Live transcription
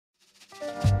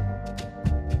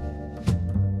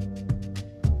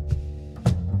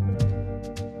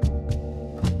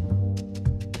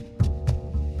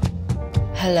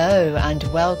Hello and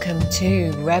welcome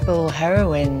to Rebel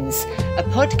Heroines, a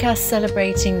podcast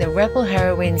celebrating the rebel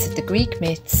heroines of the Greek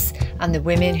myths and the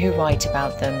women who write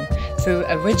about them through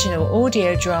original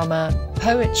audio drama,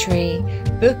 poetry,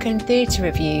 book and theatre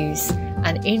reviews,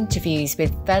 and interviews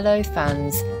with fellow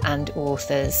fans and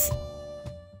authors.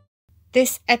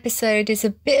 This episode is a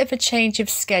bit of a change of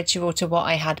schedule to what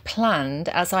I had planned,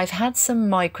 as I've had some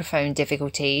microphone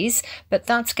difficulties, but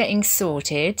that's getting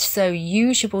sorted, so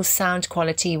usual sound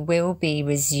quality will be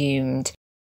resumed.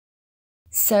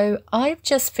 So I've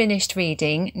just finished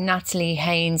reading Natalie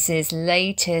Haynes'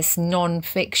 latest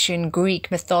non-fiction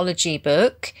Greek mythology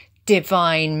book,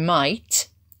 Divine Might,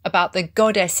 about the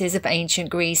goddesses of ancient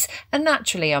Greece, and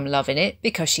naturally I'm loving it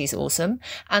because she's awesome,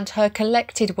 and her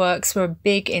collected works were a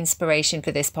big inspiration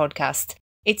for this podcast.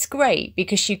 It's great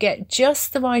because you get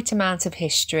just the right amount of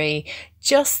history,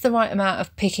 just the right amount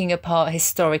of picking apart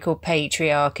historical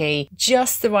patriarchy,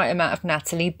 just the right amount of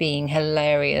Natalie being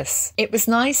hilarious. It was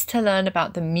nice to learn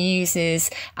about the muses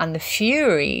and the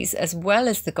furies as well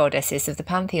as the goddesses of the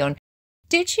pantheon.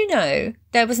 Did you know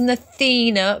there was an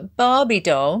Athena Barbie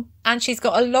doll and she's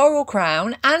got a laurel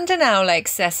crown and an owl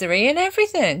accessory and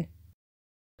everything?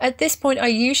 At this point, I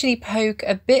usually poke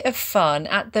a bit of fun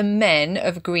at the men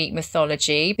of Greek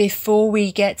mythology before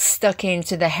we get stuck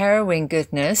into the heroine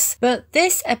goodness, but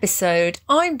this episode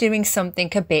I'm doing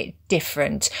something a bit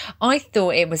different. I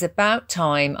thought it was about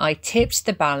time I tipped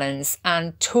the balance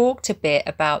and talked a bit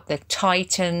about the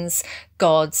titans,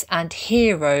 gods and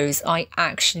heroes I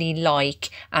actually like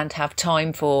and have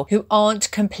time for, who aren't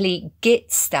complete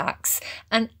git stacks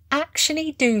and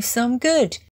actually do some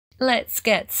good. Let's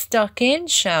get stuck in,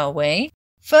 shall we?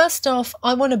 First off,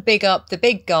 I want to big up the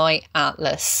big guy,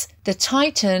 Atlas, the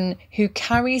titan who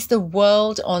carries the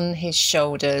world on his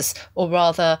shoulders, or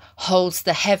rather holds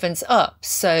the heavens up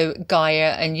so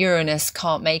Gaia and Uranus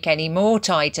can't make any more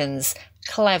titans.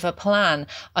 Clever plan.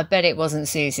 I bet it wasn't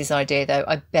Zeus's idea though.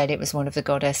 I bet it was one of the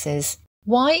goddesses.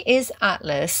 Why is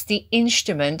Atlas the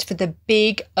instrument for the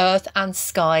big earth and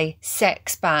sky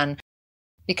sex ban?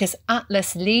 Because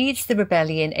Atlas leads the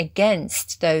rebellion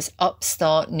against those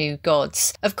upstart new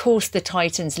gods. Of course, the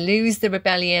Titans lose the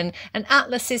rebellion and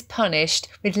Atlas is punished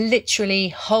with literally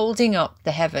holding up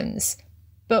the heavens.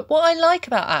 But what I like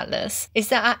about Atlas is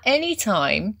that at any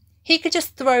time, he could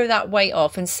just throw that weight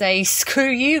off and say,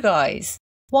 screw you guys.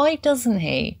 Why doesn't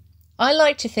he? I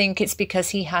like to think it's because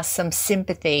he has some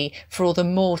sympathy for all the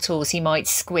mortals he might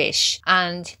squish,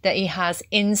 and that he has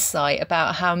insight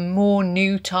about how more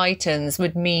new titans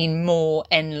would mean more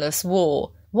endless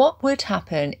war. What would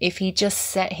happen if he just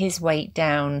set his weight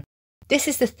down? This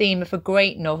is the theme of a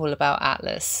great novel about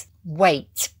Atlas,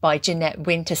 Weight by Jenette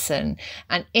Winterson,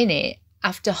 and in it,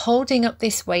 after holding up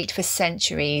this weight for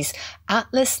centuries,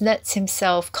 Atlas lets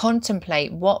himself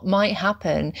contemplate what might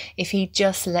happen if he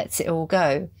just lets it all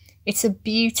go. It's a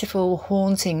beautiful,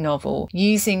 haunting novel,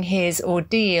 using his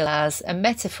ordeal as a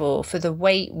metaphor for the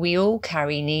weight we all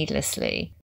carry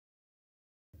needlessly.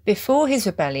 Before his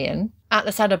rebellion,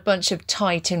 Atlas had a bunch of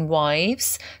Titan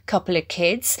wives, couple of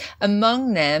kids,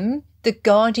 among them the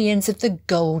guardians of the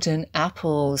golden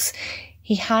apples.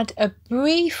 He had a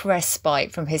brief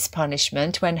respite from his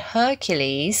punishment when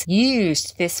Hercules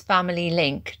used this family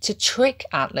link to trick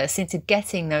Atlas into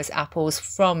getting those apples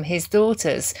from his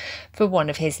daughters for one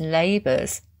of his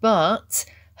labours. But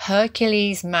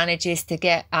Hercules manages to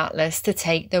get Atlas to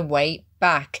take the weight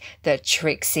back, the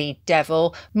tricksy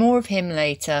devil. More of him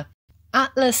later.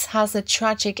 Atlas has a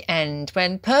tragic end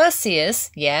when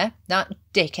Perseus, that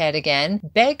dickhead again,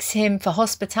 begs him for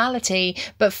hospitality,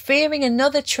 but fearing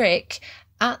another trick,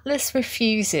 Atlas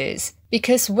refuses,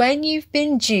 because when you've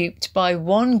been duped by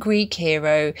one Greek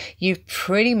hero, you've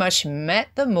pretty much met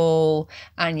them all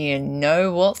and you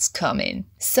know what's coming.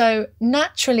 So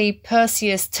naturally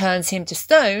Perseus turns him to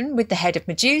stone with the head of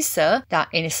Medusa, that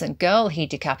innocent girl he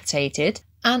decapitated,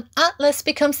 and Atlas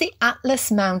becomes the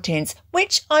Atlas Mountains,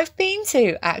 which I've been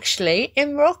to actually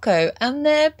in Morocco, and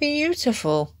they're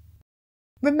beautiful.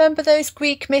 Remember those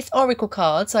Greek myth oracle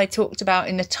cards I talked about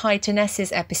in the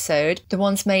Titanesses episode, the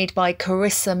ones made by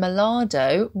Carissa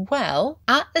Mellado? Well,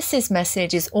 Atlas's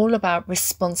message is all about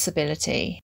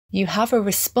responsibility. You have a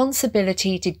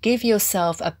responsibility to give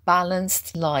yourself a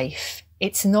balanced life.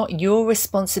 It's not your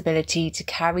responsibility to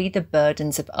carry the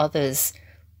burdens of others.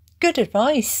 Good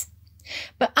advice.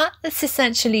 But Atlas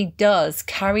essentially does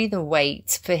carry the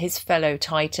weight for his fellow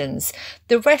Titans.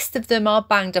 The rest of them are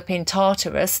banged up in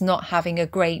Tartarus, not having a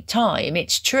great time,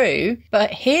 it's true,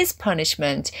 but his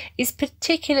punishment is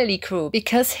particularly cruel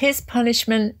because his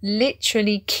punishment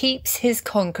literally keeps his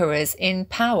conquerors in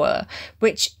power,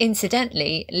 which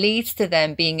incidentally leads to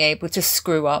them being able to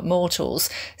screw up mortals.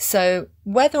 So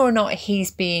whether or not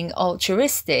he's being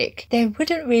altruistic, there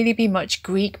wouldn't really be much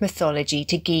Greek mythology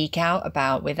to geek out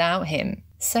about without him.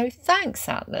 So thanks,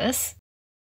 Atlas.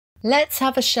 Let's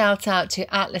have a shout out to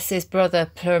Atlas's brother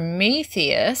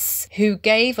Prometheus, who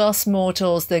gave us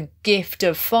mortals the gift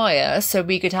of fire so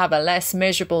we could have a less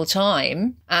miserable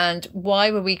time. And why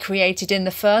were we created in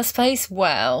the first place?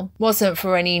 Well, wasn't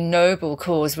for any noble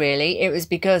cause really. It was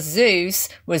because Zeus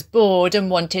was bored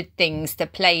and wanted things to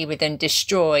play with and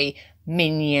destroy,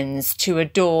 minions to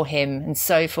adore him and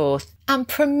so forth. And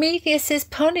Prometheus's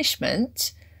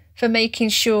punishment for making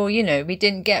sure, we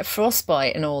didn't get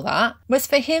frostbite and all that, was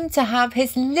for him to have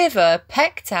his liver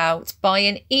pecked out by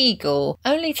an eagle,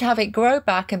 only to have it grow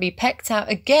back and be pecked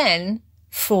out again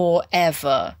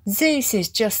forever. Zeus is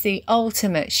just the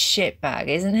ultimate shitbag,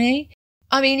 isn't he?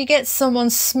 I mean, he gets someone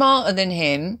smarter than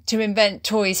him to invent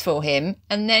toys for him,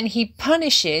 and then he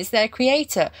punishes their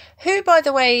creator, who, by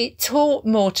the way, taught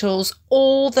mortals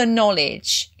all the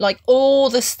knowledge, like all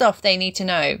the stuff they need to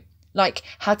know. Like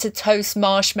how to toast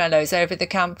marshmallows over the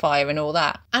campfire and all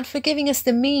that. And for giving us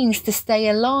the means to stay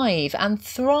alive and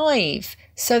thrive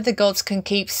so the gods can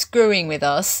keep screwing with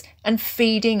us and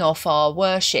feeding off our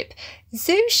worship.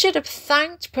 Zeus should have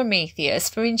thanked Prometheus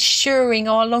for ensuring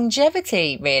our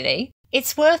longevity, really.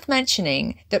 It's worth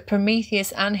mentioning that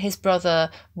Prometheus and his brother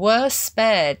were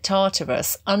spared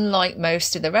Tartarus, unlike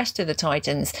most of the rest of the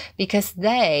Titans, because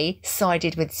they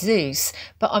sided with Zeus.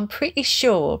 But I'm pretty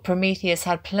sure Prometheus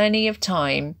had plenty of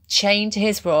time, chained to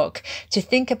his rock, to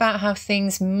think about how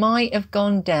things might have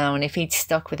gone down if he'd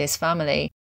stuck with his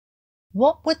family.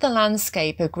 What would the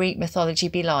landscape of Greek mythology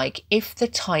be like if the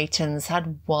Titans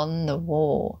had won the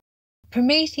war?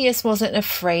 Prometheus wasn't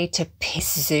afraid to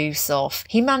piss Zeus off.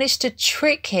 He managed to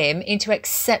trick him into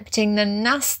accepting the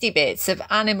nasty bits of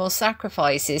animal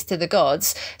sacrifices to the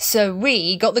gods, so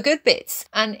we got the good bits.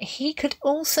 And he could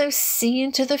also see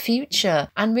into the future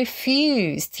and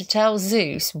refused to tell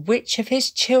Zeus which of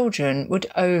his children would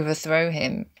overthrow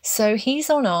him. So he's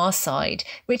on our side,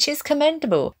 which is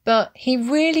commendable, but he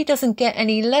really doesn't get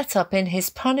any let up in his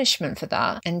punishment for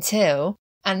that until...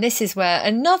 And this is where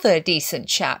another decent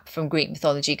chap from Greek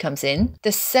mythology comes in.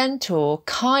 The centaur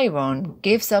Chiron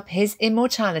gives up his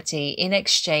immortality in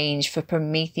exchange for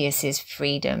Prometheus's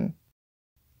freedom.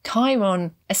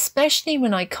 Chiron, especially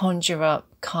when I conjure up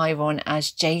Chiron as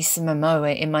Jason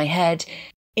Momoa in my head,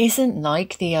 isn't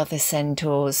like the other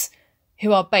centaurs,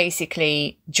 who are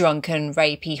basically drunken,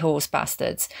 rapey horse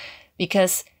bastards,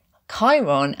 because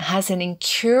Chiron has an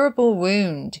incurable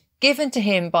wound given to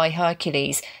him by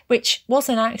Hercules, which was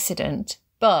an accident,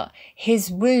 but his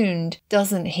wound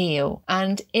doesn't heal,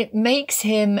 and it makes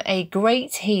him a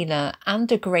great healer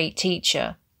and a great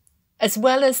teacher. As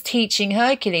well as teaching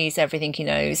Hercules everything he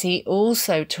knows, he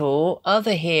also taught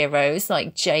other heroes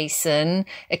like Jason,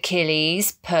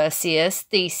 Achilles, Perseus,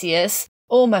 Theseus,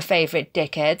 all my favourite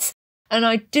dickheads. And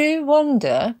I do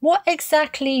wonder, what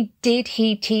exactly did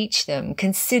he teach them,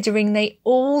 considering they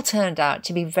all turned out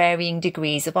to be varying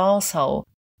degrees of arsehole?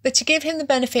 But to give him the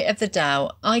benefit of the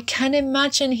doubt, I can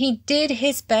imagine he did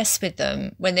his best with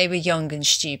them when they were young and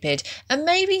stupid, and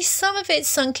maybe some of it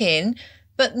sunk in,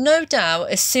 but no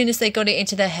doubt as soon as they got it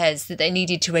into their heads that they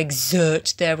needed to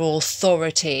exert their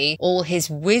authority, all his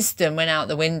wisdom went out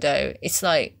the window. It's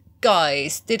like,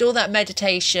 guys, did all that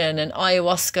meditation and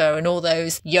ayahuasca and all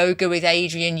those yoga with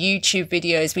Adrian YouTube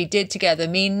videos we did together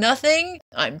mean nothing?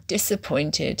 I'm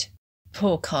disappointed.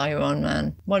 Poor Chiron,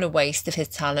 man. What a waste of his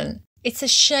talent. It's a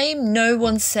shame no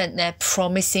one sent their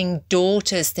promising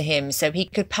daughters to him so he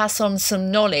could pass on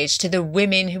some knowledge to the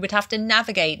women who would have to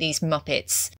navigate these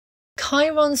muppets.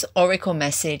 Chiron's oracle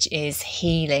message is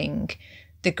healing.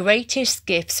 The greatest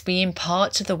gifts we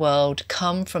impart to the world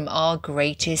come from our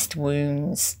greatest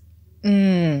wounds.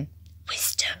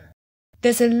 Wisdom.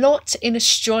 There's a lot in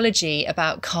astrology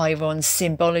about Chiron's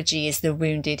symbology as the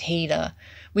wounded healer.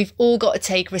 We've all got to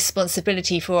take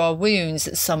responsibility for our wounds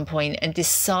at some point and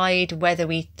decide whether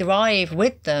we thrive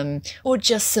with them or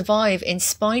just survive in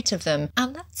spite of them.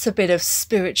 And that's a bit of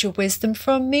spiritual wisdom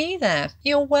from me there.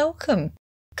 You're welcome.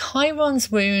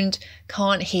 Chiron's wound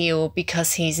can't heal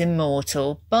because he's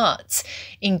immortal, but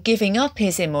in giving up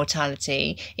his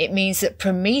immortality, it means that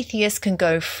Prometheus can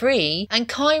go free and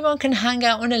Chiron can hang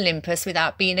out on Olympus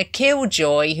without being a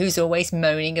killjoy who's always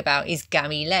moaning about his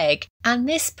gammy leg. And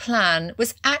this plan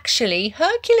was actually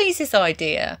Hercules'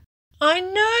 idea. I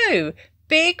know!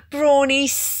 Big, brawny,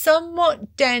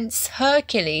 somewhat dense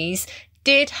Hercules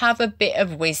did have a bit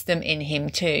of wisdom in him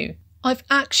too. I've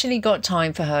actually got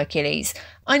time for Hercules.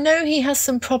 I know he has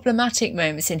some problematic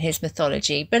moments in his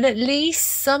mythology, but at least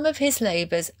some of his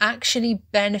labours actually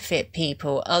benefit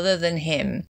people other than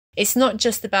him. It's not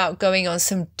just about going on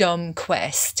some dumb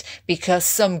quest because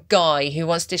some guy who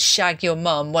wants to shag your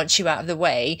mum wants you out of the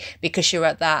way because you're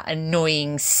at that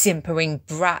annoying, simpering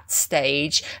brat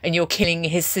stage and you're killing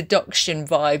his seduction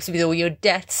vibes with all your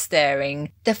death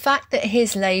staring. The fact that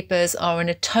his labours are an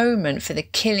atonement for the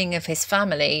killing of his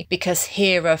family because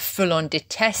Hera full-on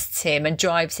detests him and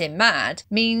drives him mad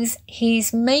means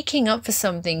he's making up for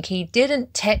something he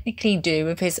didn't technically do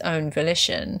of his own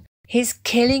volition. His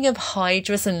killing of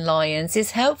hydras and lions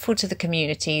is helpful to the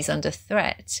communities under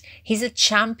threat. He's a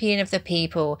champion of the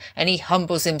people and he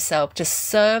humbles himself to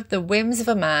serve the whims of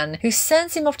a man who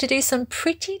sends him off to do some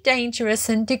pretty dangerous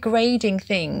and degrading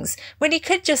things when he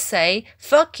could just say,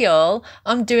 fuck y'all,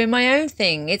 I'm doing my own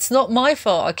thing. It's not my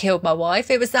fault I killed my wife.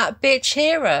 It was that bitch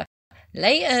Hera.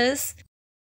 Laters.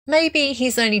 Maybe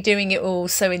he's only doing it all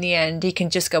so in the end he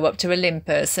can just go up to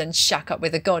Olympus and shack up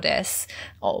with a goddess.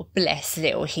 Oh, bless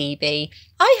little Hebe.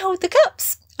 I hold the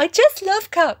cups. I just love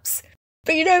cups.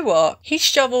 But you know what? He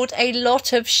shovelled a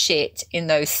lot of shit in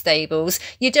those stables.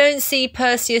 You don't see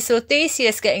Perseus or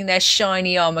Theseus getting their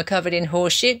shiny armour covered in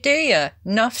horse shit, do you?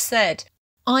 Nuff said.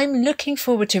 I'm looking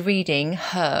forward to reading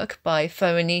Herc by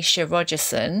Phoenicia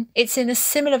Rogerson. It's in a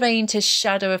similar vein to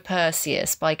Shadow of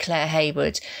Perseus by Claire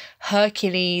Hayward.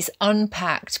 Hercules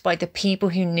unpacked by the people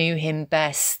who knew him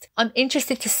best. I'm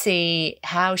interested to see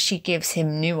how she gives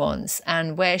him nuance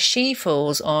and where she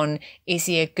falls on is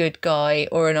he a good guy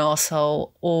or an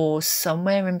arsehole or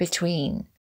somewhere in between.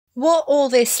 What all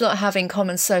this lot have in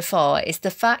common so far is the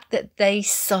fact that they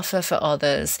suffer for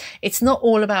others. It's not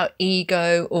all about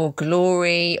ego or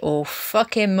glory or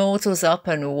fucking mortals up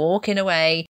and walking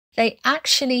away. They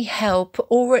actually help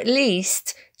or at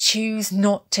least choose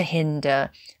not to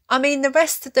hinder. I mean, the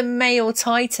rest of the male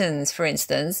titans, for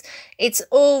instance, it's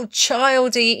all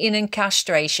child eating and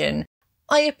castration.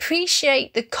 I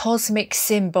appreciate the cosmic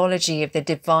symbology of the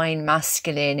divine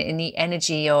masculine in the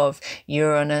energy of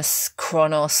Uranus,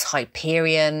 Kronos,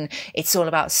 Hyperion. It's all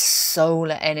about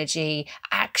solar energy,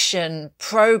 action,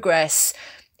 progress.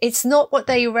 It's not what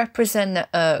they represent that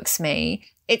irks me.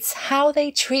 It's how they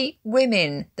treat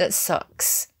women that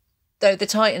sucks. Though the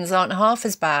Titans aren't half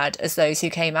as bad as those who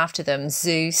came after them.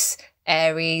 Zeus,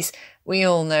 Ares, we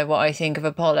all know what I think of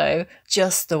Apollo,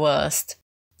 just the worst.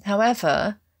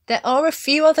 However, there are a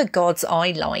few other gods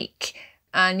I like,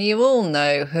 and you all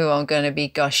know who I'm going to be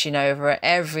gushing over at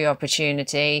every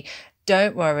opportunity.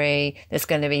 Don't worry, there's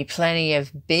going to be plenty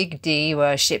of Big D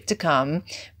worship to come.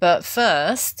 But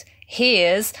first,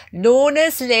 here's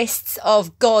Lorna's lists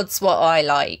of gods what I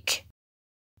like.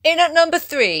 In at number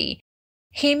 3,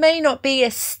 he may not be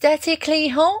aesthetically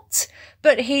hot,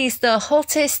 but he's the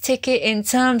hottest ticket in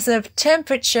terms of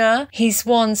temperature. He's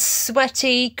one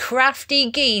sweaty, crafty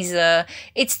geezer.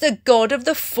 It's the god of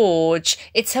the forge.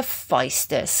 It's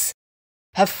Hephaestus.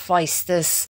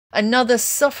 Hephaestus, another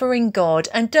suffering god.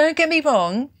 And don't get me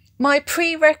wrong, my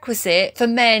prerequisite for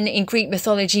men in Greek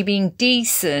mythology being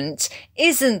decent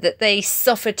isn't that they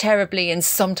suffer terribly and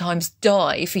sometimes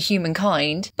die for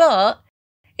humankind, but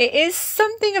it is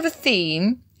something of a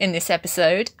theme in this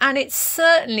episode, and it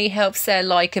certainly helps their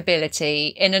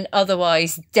likeability in an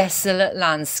otherwise desolate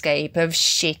landscape of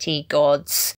shitty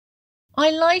gods.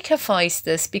 I like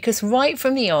Hephaestus because right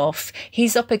from the off,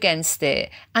 he's up against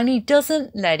it, and he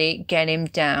doesn't let it get him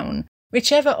down.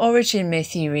 Whichever origin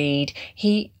myth you read,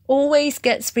 he always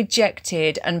gets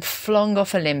rejected and flung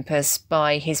off Olympus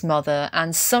by his mother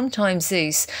and sometimes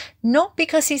Zeus, not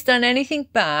because he's done anything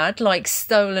bad like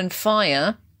stolen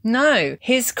fire. No,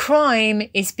 his crime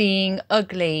is being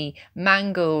ugly,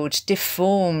 mangled,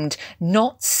 deformed,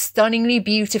 not stunningly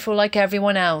beautiful like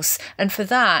everyone else, and for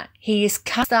that he is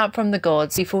cast out from the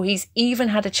gods before he's even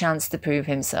had a chance to prove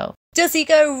himself. Does he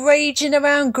go raging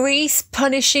around Greece,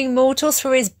 punishing mortals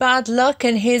for his bad luck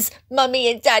and his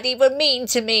 "mummy and daddy were mean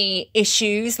to me"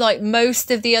 issues like most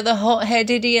of the other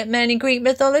hot-headed idiot men in Greek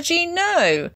mythology?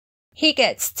 No. He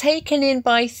gets taken in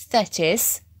by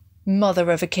Thetis,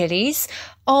 mother of Achilles.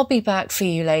 I'll be back for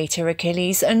you later,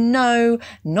 Achilles, and no,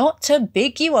 not to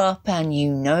big you up, and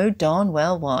you know darn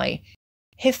well why.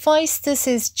 Hephaestus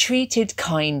is treated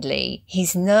kindly,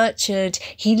 he's nurtured,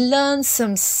 he learns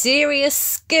some serious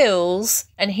skills,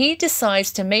 and he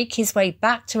decides to make his way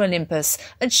back to Olympus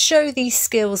and show these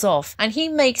skills off, and he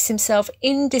makes himself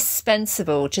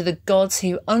indispensable to the gods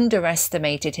who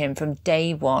underestimated him from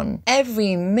day one.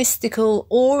 Every mystical,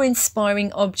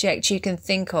 awe-inspiring object you can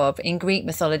think of in Greek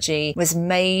mythology was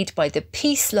made by the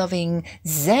peace-loving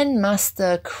Zen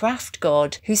master craft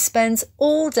god who spends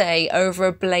all day over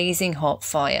a blazing hot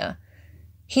fire.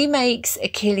 He makes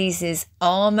Achilles'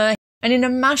 armour, and in a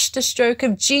masterstroke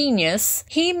of genius,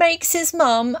 he makes his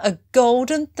mum a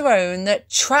golden throne that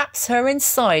traps her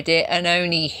inside it and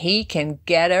only he can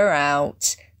get her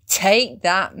out. Take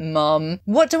that, Mum.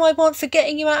 What do I want for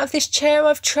getting you out of this chair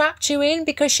I've trapped you in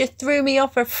because you threw me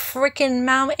off a frickin'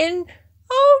 mountain?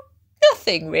 Oh,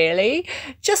 nothing really.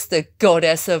 Just the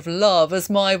goddess of love as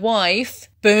my wife.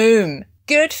 Boom.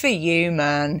 Good for you,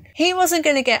 man. He wasn't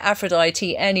going to get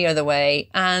Aphrodite any other way,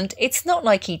 and it's not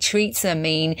like he treats her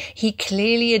mean. He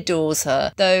clearly adores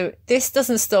her, though this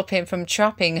doesn't stop him from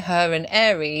trapping her and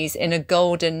Ares in a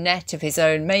golden net of his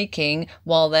own making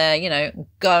while they're,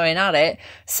 going at it,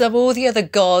 so all the other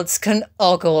gods can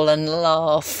ogle and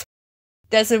laugh.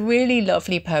 There's a really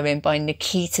lovely poem by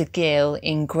Nikita Gill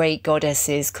in Great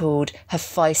Goddesses called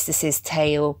Hephaestus'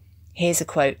 Tale. Here's a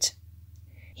quote.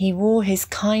 He wore his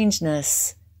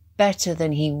kindness better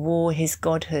than he wore his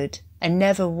godhood, and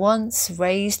never once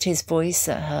raised his voice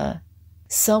at her.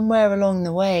 Somewhere along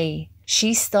the way,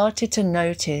 she started to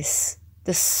notice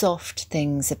the soft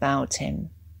things about him.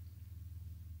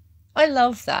 I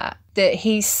love that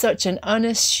he's such an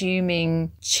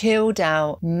unassuming, chilled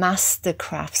out master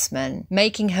craftsman,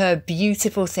 making her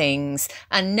beautiful things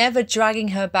and never dragging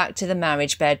her back to the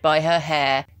marriage bed by her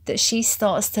hair, that she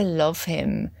starts to love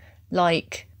him.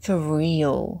 Like, for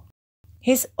real.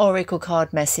 His oracle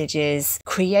card message is,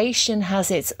 creation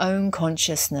has its own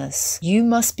consciousness. You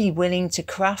must be willing to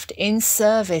craft in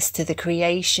service to the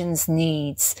creation's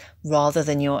needs rather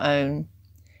than your own.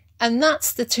 And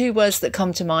that's the two words that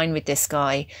come to mind with this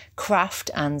guy,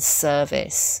 craft and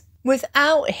service.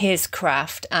 Without his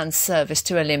craft and service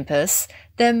to Olympus,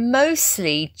 they're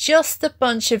mostly just a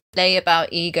bunch of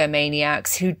layabout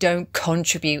egomaniacs who don't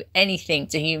contribute anything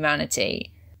to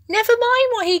humanity. Never mind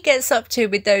what he gets up to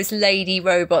with those lady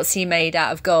robots he made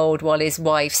out of gold while his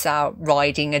wife's out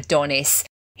riding Adonis.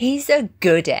 He's a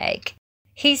good egg.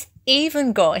 He's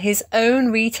even got his own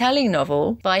retelling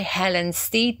novel by Helen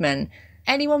Steadman.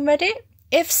 Anyone read it?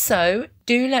 If so,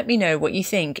 do let me know what you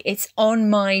think. It's on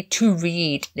my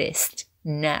to-read list,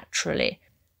 naturally.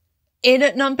 In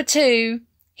at number 2,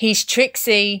 he's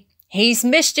tricksy, he's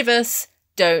mischievous.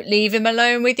 Don't leave him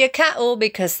alone with your cattle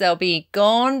because they'll be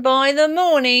gone by the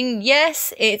morning.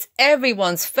 Yes, it's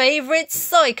everyone's favourite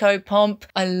psychopomp.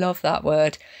 I love that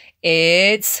word.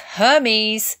 It's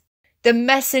Hermes. The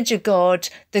messenger god,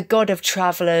 the god of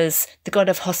travellers, the god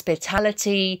of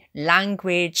hospitality,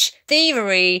 language,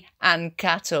 thievery and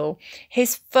cattle.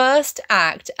 His first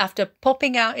act after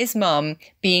popping out his mum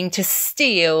being to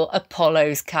steal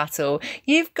Apollo's cattle.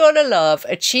 You've got to love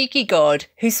a cheeky god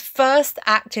whose first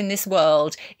act in this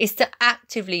world is to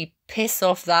actively piss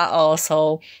off that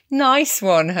arsehole. Nice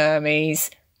one, Hermes.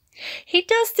 He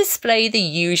does display the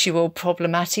usual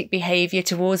problematic behaviour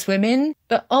towards women,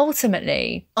 but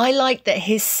ultimately, I like that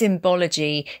his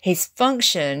symbology, his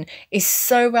function, is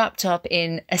so wrapped up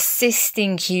in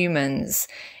assisting humans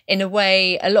in a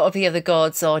way a lot of the other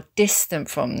gods are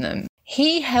distant from them.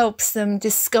 He helps them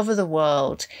discover the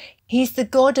world. He's the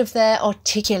god of their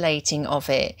articulating of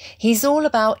it. He's all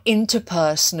about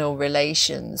interpersonal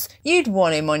relations. You'd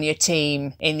want him on your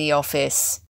team in the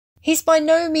office. He's by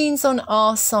no means on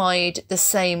our side the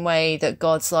same way that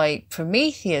gods like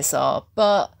Prometheus are,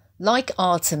 but like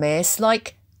Artemis,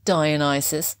 like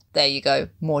Dionysus, there you go,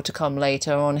 more to come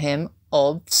later on him,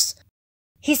 obvs.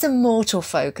 He's a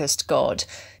mortal-focused god,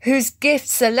 whose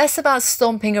gifts are less about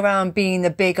stomping around being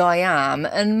the big I am,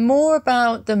 and more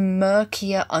about the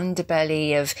murkier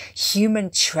underbelly of human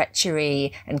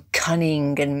treachery and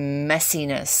cunning and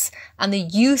messiness, and the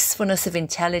usefulness of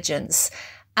intelligence.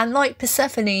 And like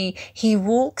Persephone, he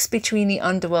walks between the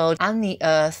underworld and the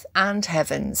earth and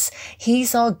heavens.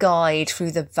 He's our guide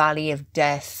through the valley of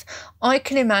death. I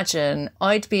can imagine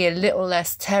I'd be a little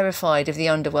less terrified of the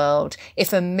underworld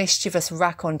if a mischievous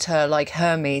raconteur like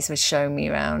Hermes was showing me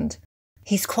around.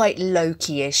 He's quite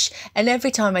Loki-ish, and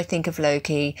every time I think of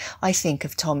Loki, I think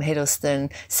of Tom Hiddleston.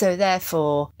 So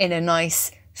therefore, in a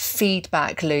nice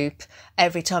feedback loop,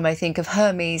 every time I think of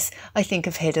Hermes, I think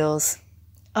of Hiddles.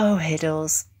 Oh,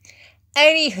 Hiddles.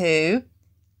 Anywho,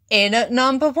 in at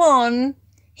number 1,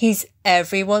 He's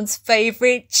everyone's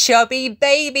favourite chubby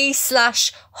baby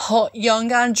 / hot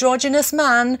young androgynous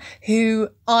man who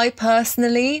I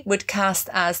personally would cast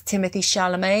as Timothée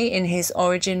Chalamet in his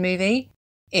origin movie.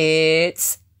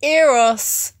 It's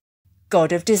Eros,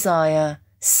 god of desire,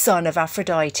 son of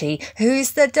Aphrodite.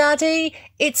 Who's the daddy?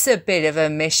 It's a bit of a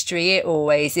mystery, it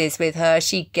always is with her,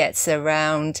 she gets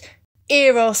around.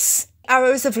 Eros,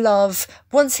 arrows of love.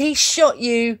 Once he's shot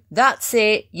you, that's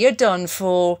it, you're done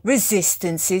for.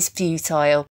 Resistance is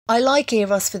futile. I like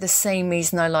Eros for the same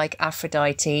reason I like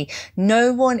Aphrodite.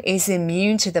 No one is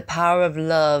immune to the power of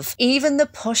love, even the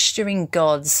posturing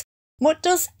gods. What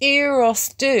does Eros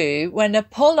do when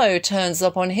Apollo turns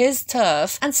up on his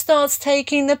turf and starts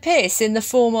taking the piss in the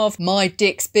form of "my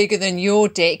dick's bigger than your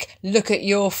dick, look at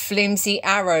your flimsy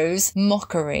arrows"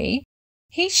 mockery?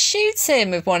 He shoots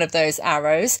him with one of those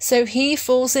arrows, so he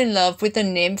falls in love with the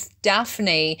nymph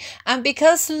Daphne. And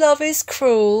because love is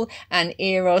cruel and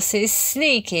Eros is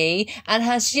sneaky and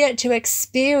has yet to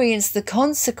experience the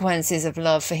consequences of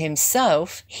love for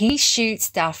himself, he shoots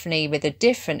Daphne with a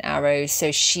different arrow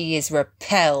so she is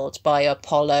repelled by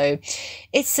Apollo.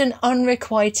 It's an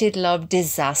unrequited love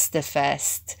disaster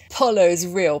fest. Apollo's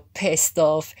real pissed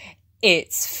off.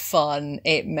 It's fun.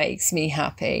 It makes me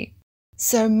happy.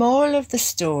 So moral of the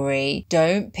story,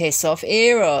 don't piss off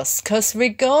Eros, cause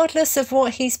regardless of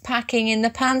what he's packing in the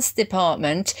pants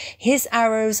department, his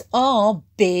arrows are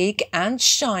big and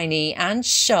shiny and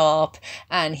sharp,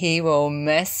 and he will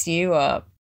mess you up.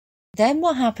 Then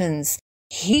what happens?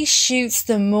 He shoots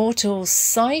the mortal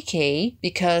Psyche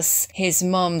because his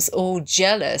mum's all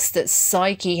jealous that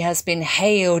Psyche has been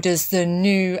hailed as the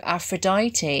new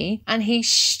Aphrodite, and he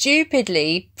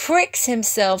stupidly pricks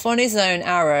himself on his own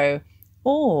arrow.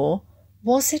 Or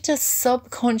was it a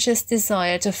subconscious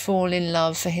desire to fall in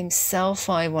love for himself,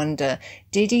 I wonder?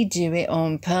 Did he do it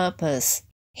on purpose?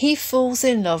 He falls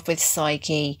in love with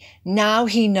Psyche. Now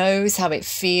he knows how it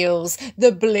feels,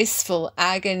 the blissful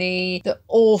agony, the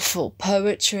awful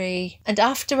poetry. And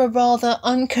after a rather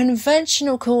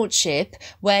unconventional courtship,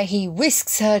 where he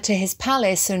whisks her to his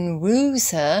palace and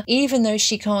woos her, even though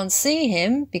she can't see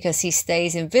him because he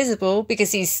stays invisible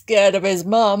because he's scared of his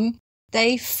mum,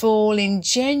 they fall in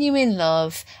genuine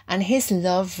love, and his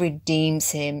love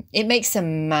redeems him. It makes a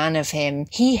man of him.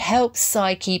 He helps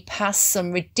Psyche pass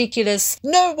some ridiculous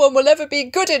 "no one will ever be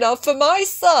good enough for my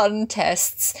son"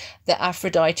 tests that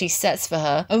Aphrodite sets for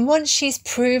her. And once she's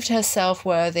proved herself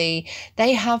worthy,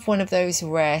 they have one of those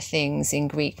rare things in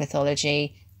Greek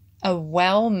mythology. A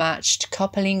well-matched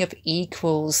coupling of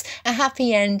equals, a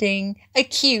happy ending, a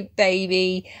cute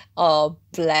baby. Oh,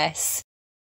 bless.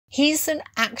 He's an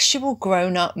actual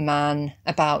grown-up man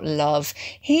about love.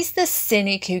 He's the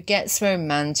cynic who gets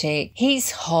romantic.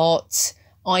 He's hot.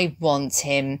 I want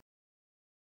him.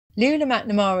 Luna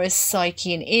MacNamara's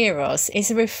Psyche and Eros is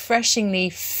a refreshingly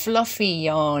fluffy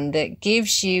yarn that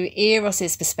gives you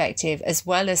Eros's perspective as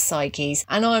well as Psyche's,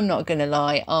 and I'm not going to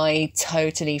lie, I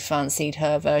totally fancied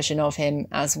her version of him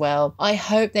as well. I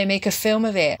hope they make a film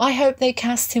of it. I hope they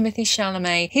cast Timothée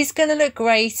Chalamet. He's going to look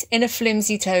great in a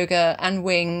flimsy toga and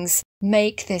wings.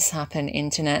 Make this happen,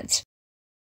 internet.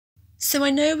 So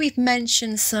I know we've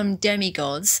mentioned some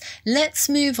demigods. Let's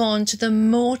move on to the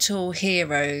mortal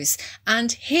heroes.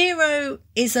 And hero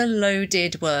is a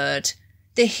loaded word.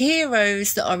 The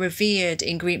heroes that are revered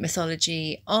in Greek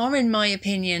mythology are, in my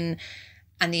opinion,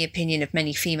 and the opinion of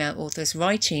many female authors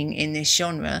writing in this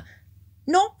genre,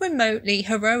 not remotely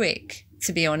heroic,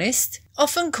 to be honest,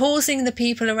 often causing the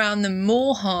people around them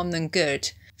more harm than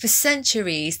good. For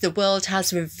centuries, the world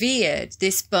has revered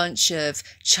this bunch of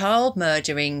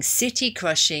child-murdering,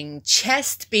 city-crushing,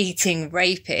 chest-beating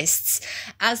rapists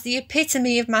as the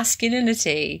epitome of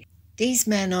masculinity. These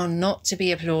men are not to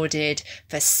be applauded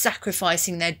for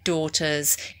sacrificing their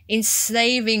daughters,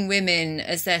 enslaving women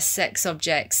as their sex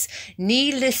objects,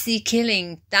 needlessly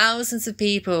killing thousands of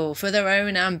people for their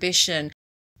own ambition.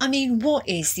 I mean, what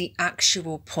is the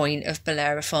actual point of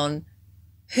Bellerophon?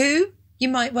 Who? You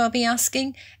might well be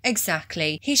asking.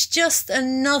 Exactly. He's just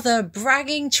another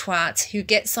bragging twat who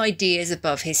gets ideas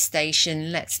above his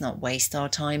station. Let's not waste our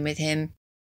time with him.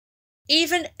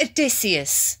 Even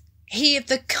Odysseus, he of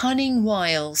the cunning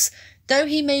wiles, though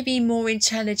he may be more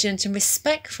intelligent and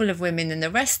respectful of women than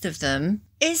the rest of them,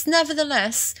 is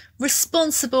nevertheless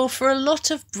responsible for a lot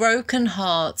of broken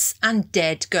hearts and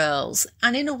dead girls.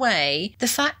 And in a way, the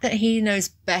fact that he knows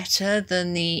better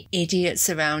than the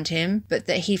idiots around him, but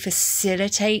that he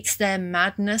facilitates their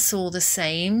madness all the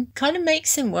same, kind of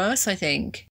makes him worse, I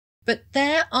think. But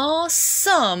there are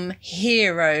some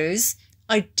heroes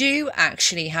I do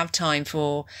actually have time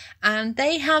for, and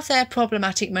they have their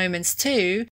problematic moments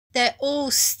too, They're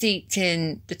all steeped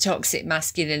in the toxic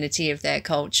masculinity of their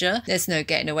culture. There's no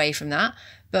getting away from that.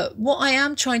 But what I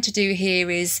am trying to do here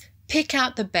is pick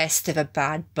out the best of a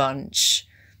bad bunch.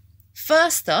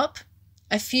 First up,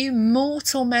 a few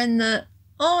mortal men that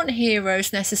aren't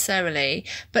heroes necessarily,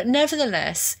 but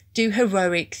nevertheless do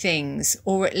heroic things,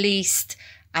 or at least,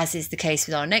 as is the case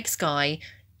with our next guy,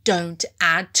 don't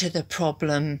add to the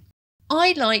problem.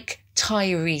 I like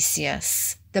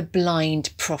Tiresias, the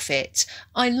blind prophet.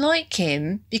 I like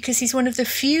him because he's one of the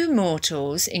few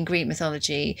mortals in Greek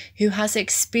mythology who has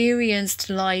experienced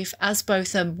life as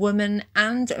both a woman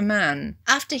and a man.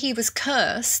 After he was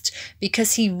cursed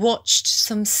because he watched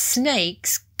some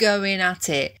snakes going at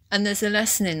it. And there's a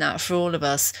lesson in that for all of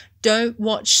us. Don't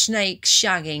watch snakes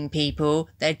shagging people.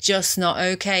 They're just not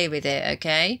okay with it,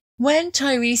 okay? When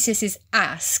Tiresias is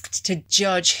asked to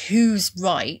judge who's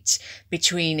right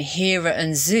between Hera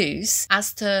and Zeus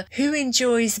as to who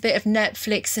enjoys a bit of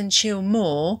Netflix and chill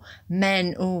more,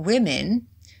 men or women,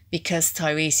 because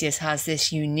Tiresias has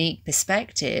this unique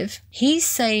perspective, he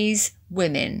says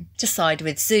women to side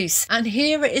with Zeus, and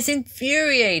Hera is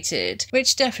infuriated,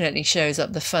 which definitely shows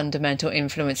up the fundamental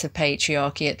influence of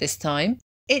patriarchy at this time.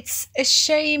 It's a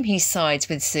shame he sides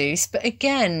with Zeus, but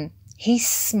again, he's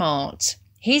smart.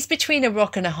 He's between a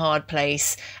rock and a hard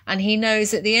place, and he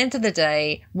knows at the end of the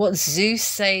day, what Zeus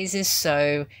says is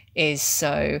so, is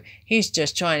so. He's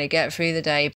just trying to get through the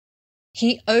day.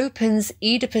 He opens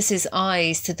Oedipus's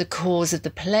eyes to the cause of the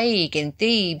plague in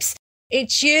Thebes.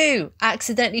 It's you,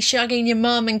 accidentally shagging your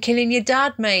mum and killing your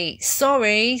dad, mate.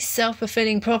 Sorry,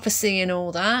 self-fulfilling prophecy and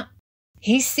all that.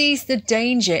 He sees the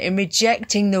danger in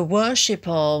rejecting the worship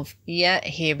of, yeah,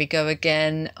 here we go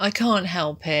again, I can't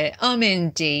help it, I'm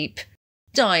in deep,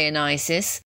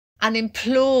 Dionysus, and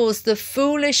implores the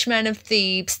foolish men of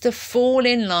Thebes to fall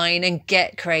in line and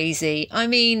get crazy. I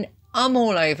mean, I'm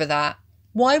all over that.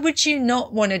 Why would you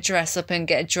not want to dress up and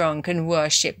get drunk and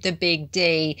worship the big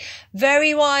D?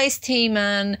 Very wise,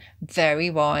 T-Man, very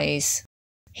wise.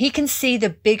 He can see the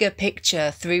bigger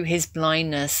picture through his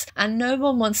blindness, and no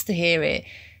one wants to hear it.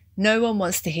 No one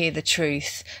wants to hear the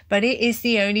truth, but it is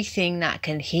the only thing that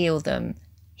can heal them.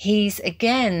 He's,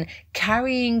 again,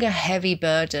 carrying a heavy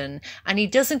burden, and he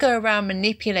doesn't go around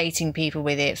manipulating people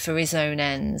with it for his own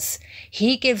ends.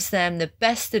 He gives them the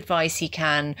best advice he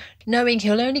can, knowing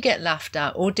he'll only get laughed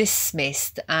at or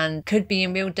dismissed and could be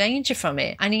in real danger from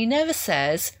it. And he never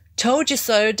says, "Told you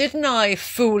so, didn't I,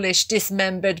 foolish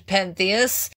dismembered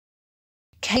Pentheus?"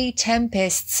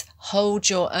 Tempest's Hold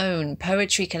Your Own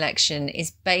poetry collection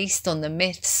is based on the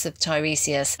myths of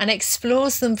Tiresias and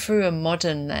explores them through a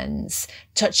modern lens,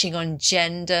 touching on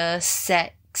gender,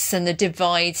 sex and the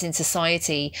divides in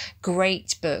society.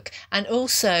 Great book. And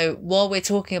also, while we're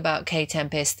talking about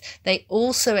Tempest, they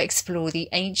also explore the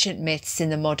ancient myths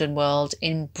in the modern world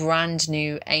in Brand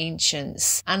New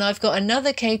Ancients. And I've got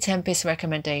another Tempest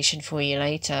recommendation for you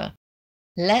later.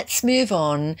 Let's move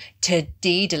on to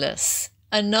Daedalus.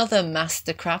 Another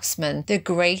master craftsman, the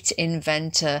great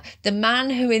inventor, the man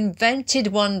who invented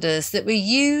wonders that were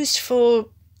used for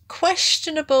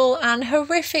questionable and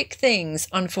horrific things,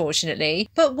 unfortunately,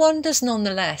 but wonders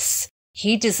nonetheless.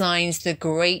 He designs the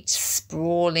great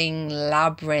sprawling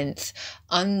labyrinth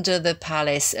under the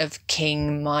palace of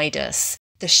King Midas,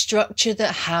 the structure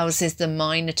that houses the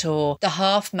Minotaur, the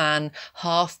half-man,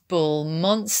 half-bull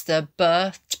monster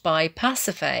birthed by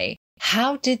Pasiphae.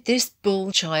 How did this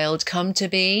bull child come to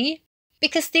be?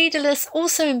 Because Daedalus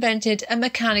also invented a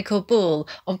mechanical bull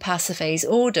on Pasiphae's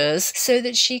orders so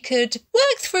that she could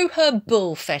work through her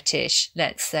bull fetish,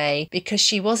 let's say, because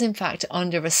she was in fact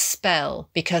under a spell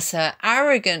because her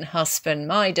arrogant husband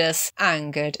Midas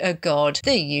angered a god,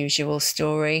 the usual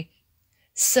story.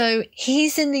 So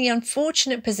he's in the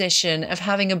unfortunate position of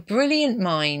having a brilliant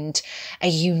mind, a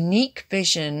unique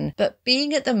vision, but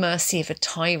being at the mercy of a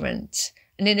tyrant.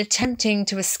 And in attempting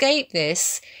to escape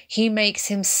this, he makes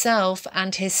himself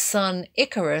and his son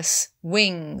Icarus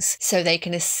wings so they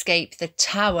can escape the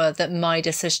tower that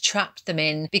Midas has trapped them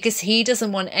in, because he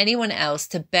doesn't want anyone else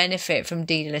to benefit from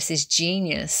Daedalus's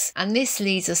genius. And this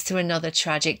leads us to another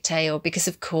tragic tale because,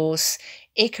 of course,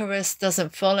 Icarus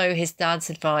doesn't follow his dad's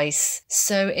advice.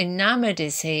 So enamoured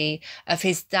is he of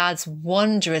his dad's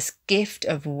wondrous gift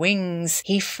of wings,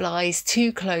 he flies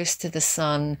too close to the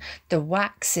sun. The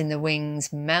wax in the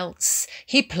wings melts.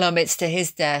 He plummets to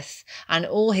his death, and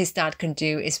all his dad can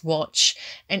do is watch.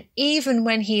 And even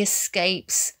when he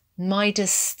escapes,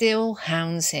 Midas still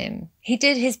hounds him. He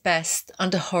did his best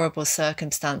under horrible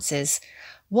circumstances.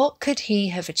 What could he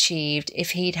have achieved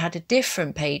if he'd had a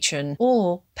different patron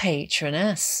or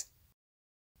patroness?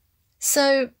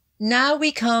 So Now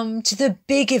we come to the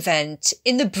big event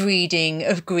in the breeding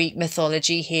of Greek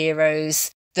mythology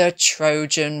heroes, the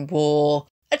Trojan War.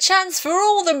 A chance for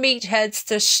all the meatheads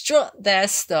to strut their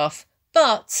stuff.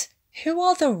 But who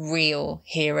are the real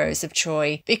heroes of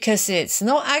Troy? Because it's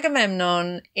not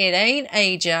Agamemnon, it ain't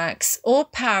Ajax, or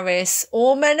Paris,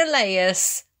 or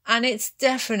Menelaus, and it's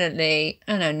definitely,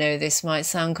 and I know this might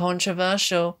sound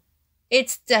controversial,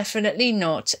 it's definitely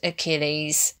not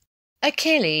Achilles.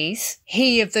 Achilles,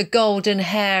 he of the golden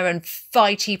hair and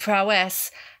fighty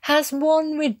prowess, has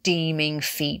one redeeming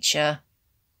feature: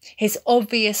 his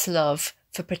obvious love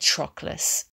for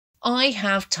Patroclus. I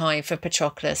have time for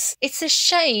Patroclus. It's a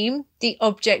shame the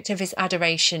object of his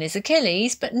adoration is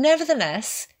Achilles, but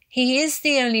nevertheless, he is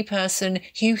the only person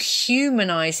who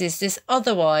humanises this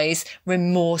otherwise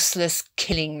remorseless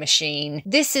killing machine.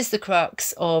 This is the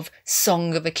crux of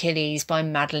Song of Achilles by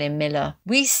Madeline Miller.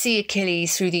 We see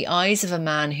Achilles through the eyes of a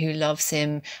man who loves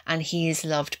him, and he is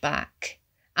loved back.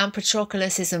 And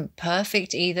Patroclus isn't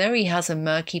perfect either, he has a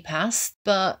murky past,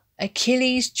 but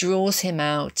Achilles draws him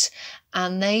out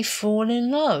and they fall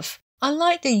in love.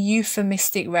 Unlike the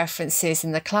euphemistic references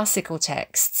in the classical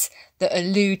texts that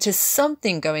allude to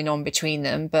something going on between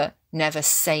them but never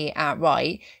say it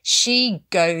outright, she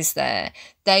goes there.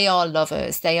 They are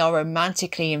lovers, they are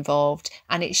romantically involved,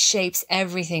 and it shapes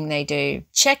everything they do.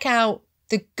 Check out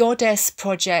the Goddess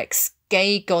Project's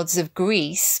Gay Gods of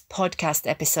Greece podcast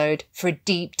episode for a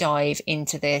deep dive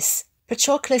into this.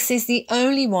 Patroclus is the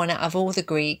only one out of all the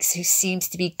Greeks who seems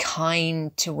to be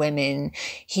kind to women.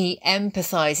 He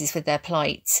empathises with their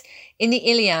plight. In the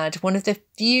Iliad, one of the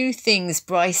few things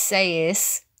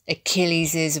Briseis,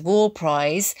 Achilles' war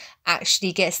prize,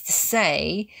 actually gets to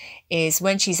say is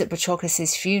when she's at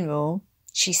Patroclus' funeral,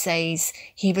 she says,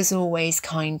 "He was always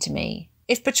kind to me."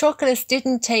 If Patroclus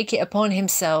didn't take it upon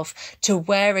himself to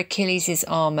wear Achilles'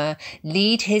 armour,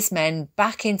 lead his men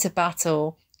back into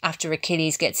battle after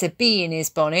Achilles gets a bee in his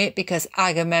bonnet because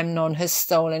Agamemnon has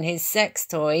stolen his sex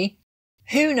toy,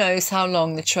 who knows how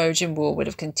long the Trojan War would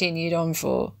have continued on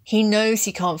for. He knows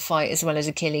he can't fight as well as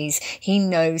Achilles. He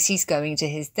knows he's going to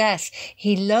his death.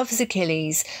 He loves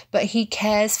Achilles, but he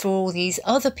cares for all these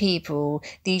other people,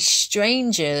 these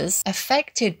strangers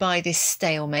affected by this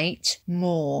stalemate,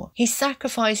 more. He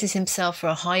sacrifices himself for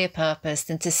a higher purpose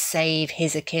than to save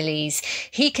his Achilles.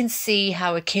 He can see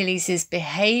how Achilles'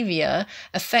 behaviour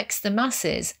affects the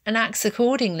masses and acts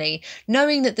accordingly,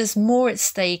 knowing that there's more at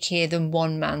stake here than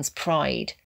one man's pride.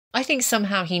 I think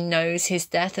somehow he knows his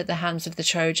death at the hands of the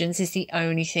Trojans is the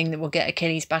only thing that will get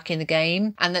Achilles back in the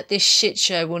game, and that this shit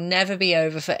show will never be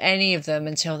over for any of them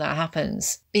until that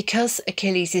happens. Because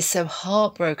Achilles is so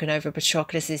heartbroken over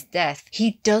Patroclus' death,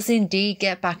 he does indeed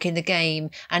get back in the game,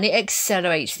 and it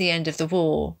accelerates the end of the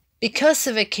war. Because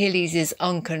of Achilles'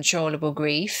 uncontrollable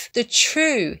grief, the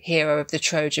true hero of the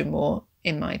Trojan War,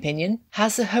 in my opinion,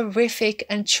 has a horrific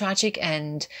and tragic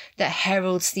end that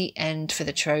heralds the end for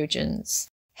the Trojans.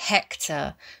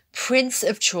 Hector, Prince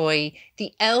of Troy,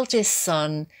 the eldest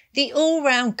son, the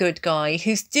all-round good guy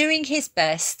who's doing his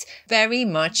best, very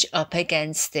much up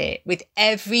against it, with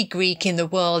every Greek in the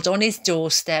world on his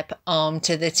doorstep armed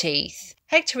to the teeth.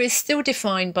 Hector is still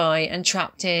defined by and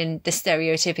trapped in the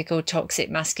stereotypical toxic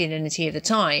masculinity of the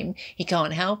time. He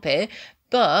can't help it.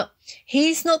 But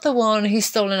he's not the one who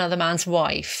stole another man's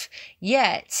wife,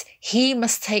 yet he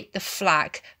must take the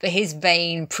flak for his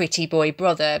vain pretty boy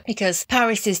brother because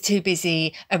Paris is too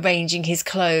busy arranging his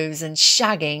clothes and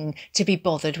shagging to be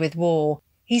bothered with war.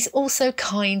 He's also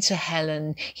kind to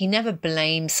Helen. He never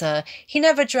blames her. He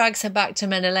never drags her back to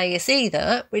Menelaus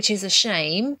either, which is a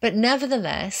shame, but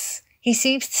nevertheless, he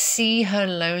seems to see her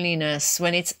loneliness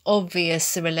when it's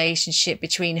obvious the relationship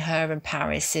between her and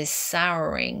Paris is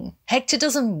souring. Hector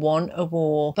doesn't want a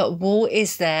war, but war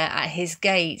is there at his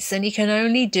gates and he can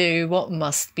only do what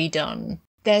must be done.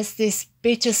 There's this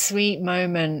bittersweet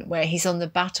moment where he's on the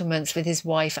battlements with his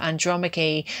wife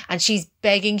Andromache and she's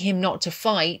begging him not to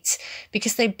fight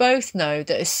because they both know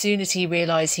that as soon as he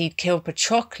realised he'd killed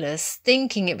Patroclus,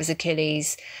 thinking it was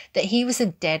Achilles, that he was a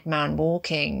dead man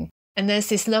walking. And there's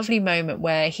this lovely moment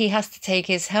where he has to take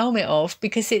his helmet off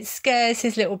because it scares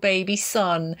his little baby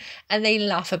son and they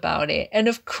laugh about it. And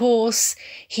of course,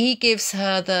 he gives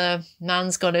her the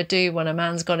man's gotta do what a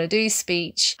man's gotta do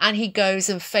speech and he goes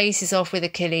and faces off with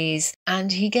Achilles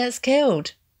and he gets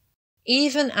killed.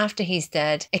 Even after he's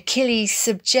dead, Achilles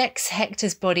subjects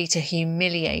Hector's body to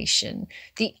humiliation,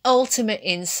 the ultimate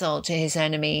insult to his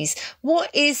enemies.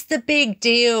 What is the big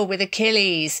deal with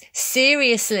Achilles?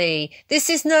 Seriously,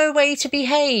 this is no way to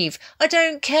behave. I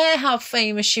don't care how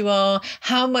famous you are,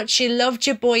 how much you loved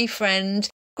your boyfriend.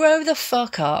 Grow the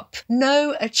fuck up.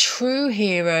 Know a true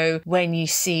hero when you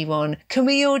see one. Can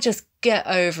we all just get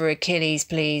over Achilles,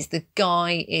 please? The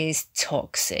guy is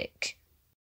toxic.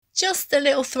 Just a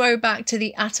little throwback to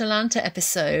the Atalanta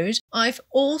episode. I've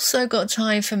also got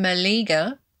time for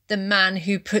Mellado, the man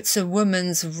who puts a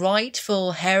woman's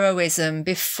rightful heroism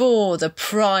before the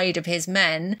pride of his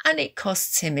men, and it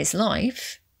costs him his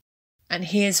life. And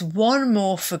here's one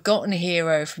more forgotten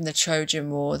hero from the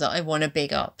Trojan War that I want to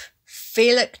big up.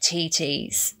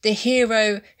 Philoctetes, the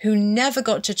hero who never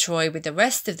got to Troy with the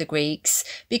rest of the Greeks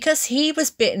because he was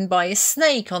bitten by a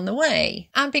snake on the way.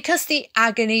 And because the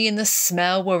agony and the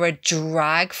smell were a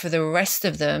drag for the rest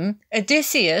of them,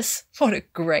 Odysseus, what a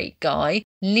great guy,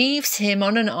 leaves him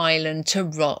on an island to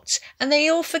rot, and they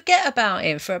all forget about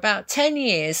him for about 10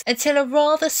 years until a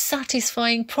rather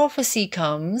satisfying prophecy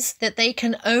comes that they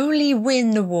can only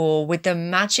win the war with the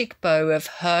magic bow of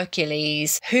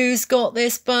Hercules. Who's got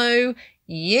this bow?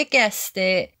 You guessed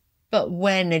it. But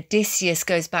when Odysseus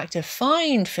goes back to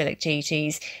find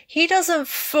Philoctetes, he doesn't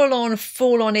full-on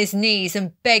fall on his knees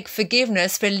and beg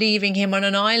forgiveness for leaving him on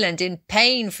an island in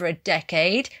pain for a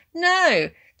decade. No.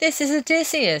 This is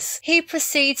Odysseus. He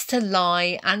proceeds to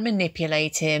lie and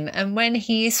manipulate him, and when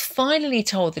he is finally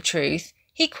told the truth,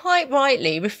 he quite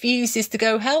rightly refuses to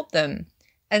go help them,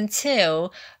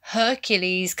 until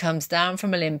Hercules comes down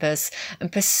from Olympus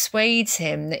and persuades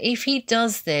him that if he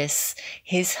does this,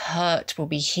 his hurt will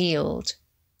be healed.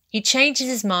 He changes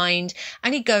his mind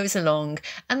and he goes along,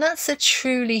 and that's a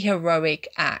truly heroic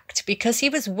act because he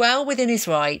was well within his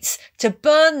rights to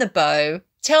burn the bow,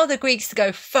 tell the Greeks to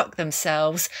go fuck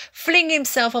themselves, fling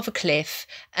himself off a cliff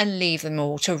and leave them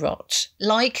all to rot.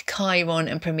 Like Chiron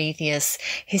and Prometheus,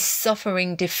 his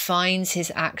suffering defines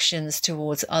his actions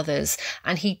towards others,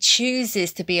 and he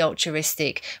chooses to be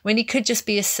altruistic when he could just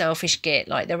be a selfish git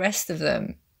like the rest of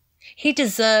them. He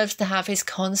deserves to have his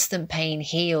constant pain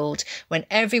healed when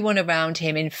everyone around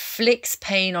him inflicts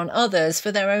pain on others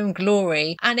for their own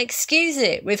glory and excuse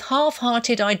it with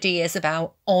half-hearted ideas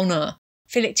about honour.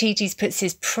 Philoctetes puts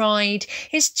his pride,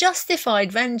 his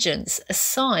justified vengeance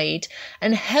aside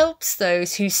and helps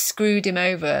those who screwed him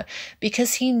over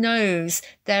because he knows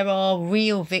there are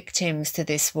real victims to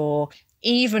this war,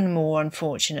 even more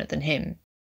unfortunate than him.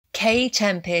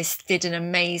 Tempest did an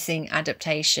amazing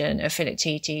adaptation of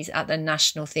Philoctetes at the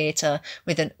National Theatre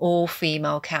with an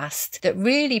all-female cast that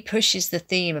really pushes the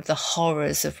theme of the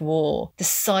horrors of war, the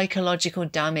psychological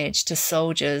damage to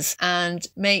soldiers, and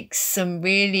makes some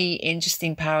really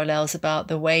interesting parallels about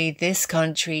the way this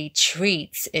country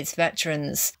treats its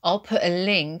veterans. I'll put a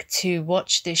link to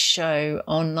watch this show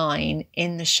online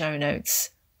in the show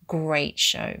notes. Great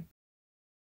show.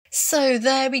 So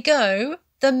there we go.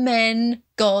 The men,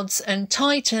 gods and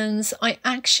titans I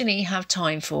actually have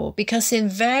time for because in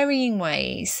varying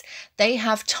ways they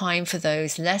have time for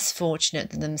those less fortunate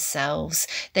than themselves.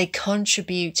 They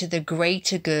contribute to the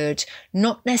greater good,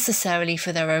 not necessarily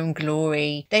for their own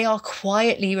glory. They are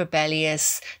quietly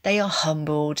rebellious. They are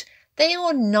humbled. They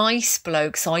are nice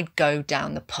blokes I'd go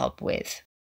down the pub with.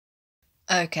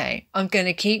 Okay, I'm going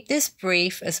to keep this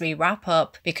brief as we wrap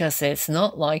up because it's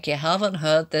not like you haven't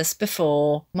heard this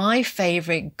before. My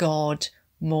favourite god,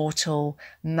 mortal,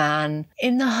 man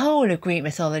in the whole of Greek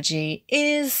mythology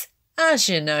is, as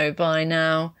you know by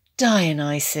now,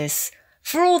 Dionysus,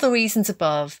 for all the reasons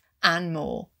above and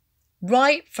more.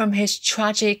 Right from his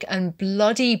tragic and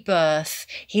bloody birth,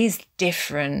 he's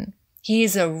different. He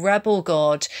is a rebel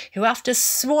god who, after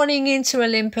swanning into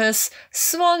Olympus,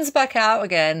 swans back out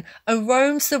again and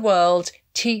roams the world,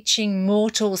 teaching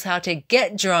mortals how to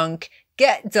get drunk,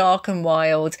 get dark and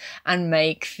wild, and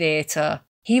make theatre.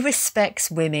 He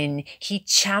respects women. He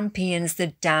champions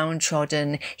the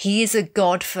downtrodden. He is a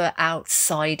god for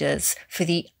outsiders, for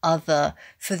the other,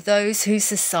 for those whose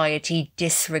society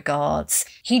disregards.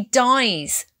 He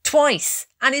dies twice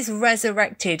and is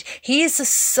resurrected. He is a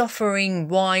suffering,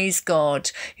 wise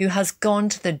god who has gone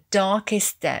to the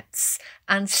darkest depths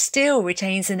and still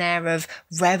retains an air of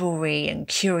revelry and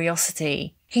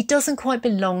curiosity. He doesn't quite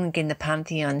belong in the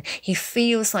pantheon. He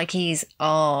feels like he is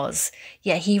ours,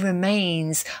 yet he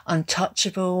remains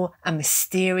untouchable and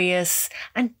mysterious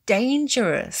and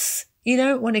dangerous. You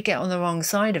don't want to get on the wrong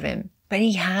side of him. But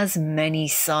he has many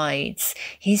sides.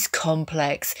 He's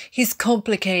complex, he's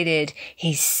complicated,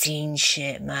 he's seen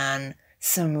shit, man.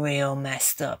 Some real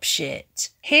messed up shit.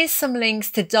 Here's some links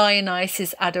to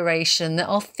Dionysus' adoration that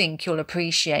I think you'll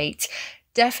appreciate.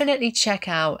 Definitely check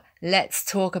out Let's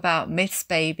Talk About Myths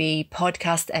Baby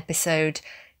podcast episode,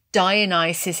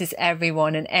 Dionysus is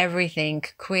Everyone and Everything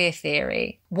Queer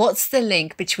Theory. What's the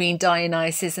link between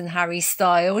Dionysus and Harry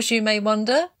Styles, you may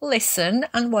wonder? Listen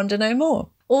and wonder no more.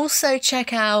 Also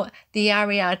check out the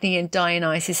Ariadne and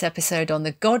Dionysus episode on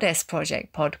the Goddess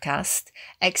Project podcast,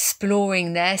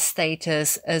 exploring their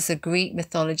status as a Greek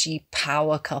mythology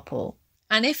power couple.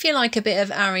 And if you like a bit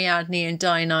of Ariadne and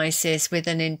Dionysus with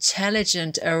an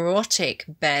intelligent, erotic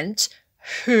bent,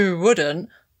 who wouldn't?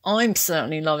 I'm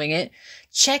certainly loving it.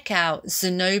 Check out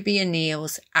Zenobia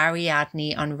Neal's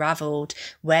Ariadne Unraveled,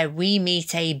 where we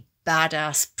meet a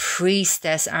badass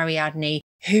priestess Ariadne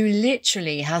who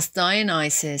literally has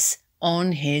Dionysus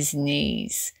on his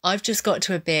knees. I've just got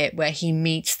to a bit where he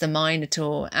meets the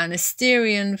Minotaur and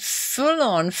Asterion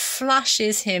full-on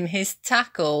flashes him his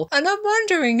tackle, and I'm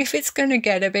wondering if it's going to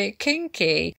get a bit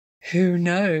kinky. Who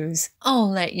knows?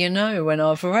 I'll let you know when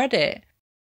I've read it.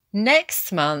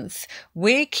 Next month,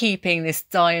 we're keeping this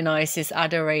Dionysus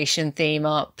adoration theme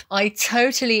up. I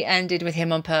totally ended with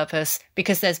him on purpose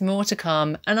because there's more to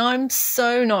come and I'm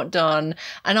so not done.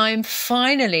 And I'm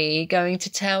finally going to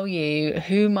tell you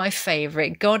who my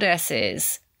favourite goddess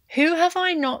is. Who have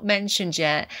I not mentioned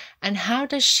yet, and how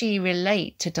does she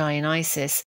relate to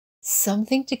Dionysus?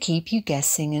 Something to keep you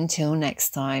guessing until next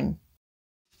time.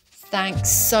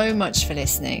 Thanks so much for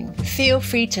listening. Feel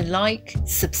free to like,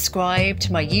 subscribe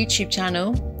to my YouTube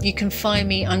channel. You can find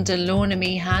me under Lorna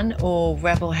Meehan or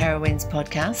Rebel Heroines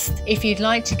podcast. If you'd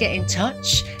like to get in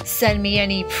touch, send me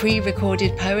any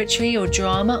pre-recorded poetry or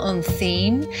drama on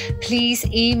theme, please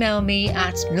email me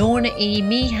at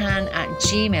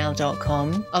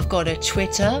lornaemeehan@gmail.com. I've got a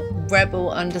Twitter,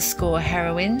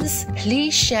 rebel_heroines.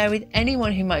 Please share with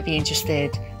anyone who might be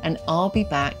interested, and I'll be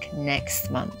back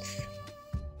next month.